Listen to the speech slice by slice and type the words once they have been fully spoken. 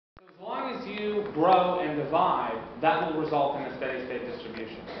you grow and divide, that will result in a steady state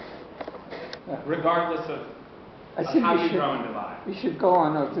distribution, regardless of how you grow and divide. We should go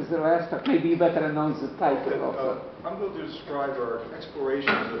on to the last, maybe you better announce the title also. I'm going to describe our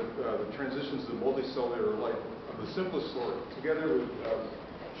explorations of the transitions to multicellular life, the simplest story, together with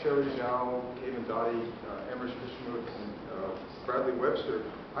Sherry Zhao, Kevin Dottie, Emrich Fishmuth, and Bradley Webster.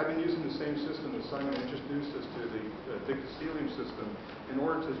 I've been using the same system that Simon introduced us to, the dictostelium system, in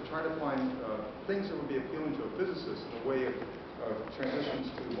order to try to find things that would be appealing to a physicist in the way of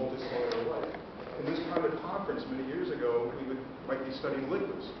transitions to multicellular life. In this kind of conference many years ago, we might be studying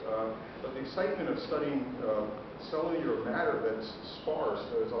liquids. But the excitement of studying cellular matter that's sparse,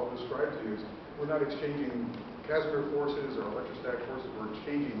 as I'll describe to you, is we're not exchanging Casimir forces or electrostatic forces, we're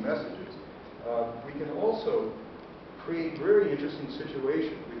exchanging messages. We can also create very interesting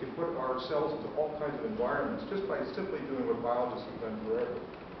situations. We can put our cells into all kinds of environments just by simply doing what biologists have done forever.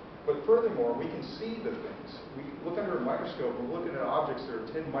 But furthermore, we can see the things. We look under a microscope and we're looking at objects that are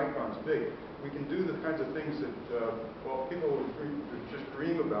 10 microns big. We can do the kinds of things that, well, people would just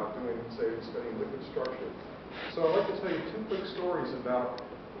dream about doing, say, studying liquid structure. So I'd like to tell you two quick stories about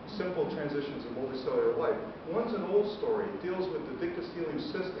simple transitions in multicellular life. One's an old story. It deals with the dictostelium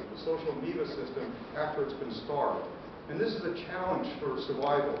system, the social amoeba system, after it's been starved. And this is a challenge for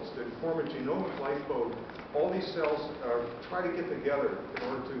survival, is to form a genomic lifeboat. All these cells try to get together in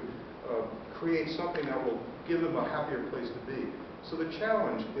order to create something that will give them a happier place to be. So the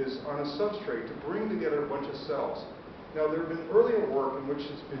challenge is on a substrate to bring together a bunch of cells. Now, there have been earlier work in which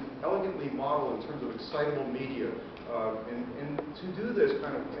it's been elegantly modeled in terms of excitable media. And to do this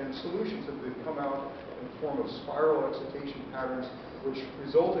kind of, and solutions have been come out in the form of spiral excitation patterns, which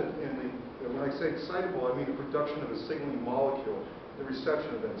resulted in the, when I say excitable, I mean the production of a signaling molecule, the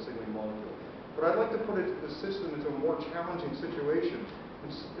reception of that signaling molecule. But I'd like to put the system into a more challenging situation.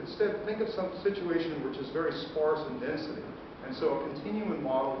 Instead, think of some situation which is very sparse in density. And so a continuum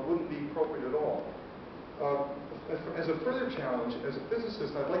model wouldn't be appropriate at all. As a further challenge, as a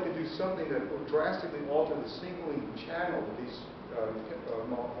physicist, I'd like to do something that will drastically alter the signaling channel that these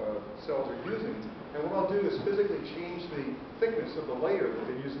cells are using. And what I'll do is physically change the thickness of the layer that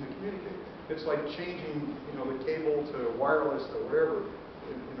they're using to communicate. It's like changing, the cable to wireless to whatever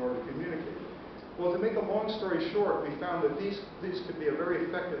in order to communicate. Well, to make a long story short, we found that these could be a very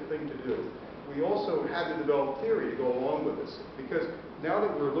effective thing to do. We also had to develop theory to go along with this, because now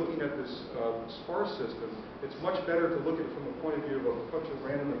that we're looking at this sparse system, it's much better to look at it from the point of view of a bunch of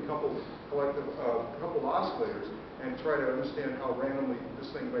randomly coupled oscillators and try to understand how randomly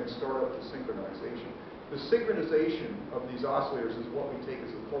this thing might start up to synchronization. The synchronization of these oscillators is what we take as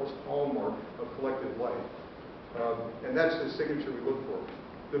the first hallmark of collective life. And that's the signature we look for.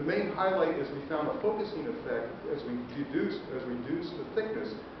 The main highlight is we found a focusing effect as we reduce the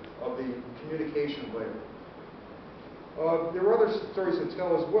thickness of the communication layer. There are other stories to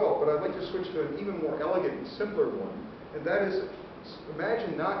tell as well, but I'd like to switch to an even more elegant and simpler one. And that is,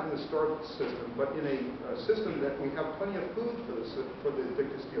 imagine not in the starved system, but in a system that we have plenty of food for the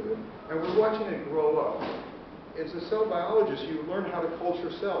dictostelium, and we're watching it grow up. As a cell biologist, you learn how to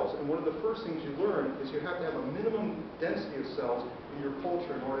culture cells, and one of the first things you learn is you have to have a minimum density of cells in your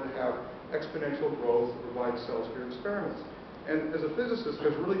culture in order to have exponential growth to provide cells for your experiments. And as a physicist,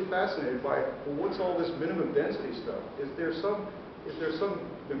 I was really fascinated by, well, what's all this minimum density stuff? There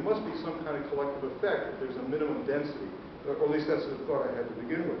must be some kind of collective effect if there's a minimum density, or at least that's the thought I had to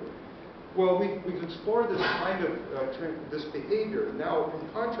begin with. Well, we've explored this kind of this behavior. Now, in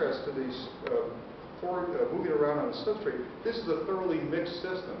contrast to these moving around on a substrate, this is a thoroughly mixed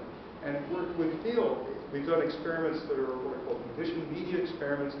system. And we've done experiments that are what are called conditioned media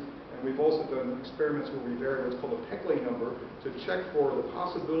experiments, and we've also done experiments where we vary what's called a Peckley number to check for the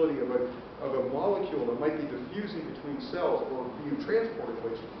possibility of a molecule that might be diffusing between cells or being transported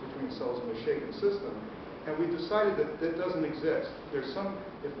between cells in a shaken system. And we decided that that doesn't exist. If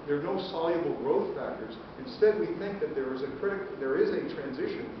there are no soluble growth factors, instead we think that there is a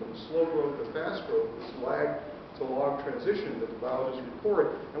transition from slow growth to fast growth, this lag to log transition that the biologists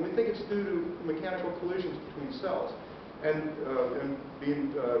report, and we think it's due to mechanical collisions between cells. And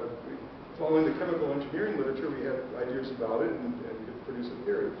following the chemical engineering literature, we had ideas about it and could produce a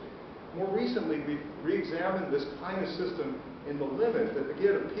theory. More recently, we've re-examined this kind of system in the limit that,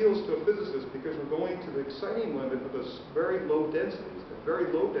 again, appeals to a physicist because we're going to the exciting limit of those very low densities. At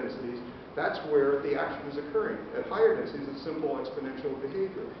very low densities, that's where the action is occurring. At higher densities, it's simple exponential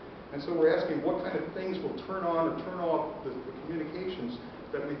behavior. And so we're asking what kind of things will turn on or turn off the communications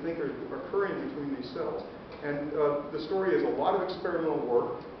that we think are occurring between these cells. And the story is a lot of experimental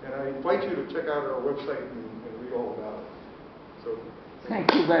work, and I invite you to check out our website and read all about it. So.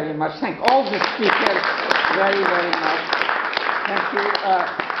 Thank you very much. Thank all the speakers very, very much. Thank you.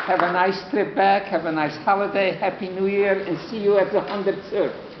 Have a nice trip back. Have a nice holiday. Happy New Year. And see you at the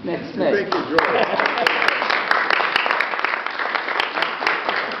 103rd next May. Thank you, George.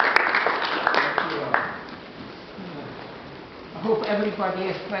 I hope everybody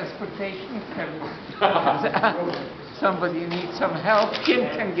has transportation. Somebody needs some help. Kim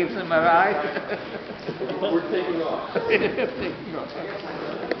can give them a ride. We're taking off. Taking off.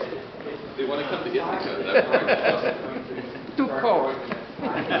 They want to come to Ithaca. That's right. Too cold.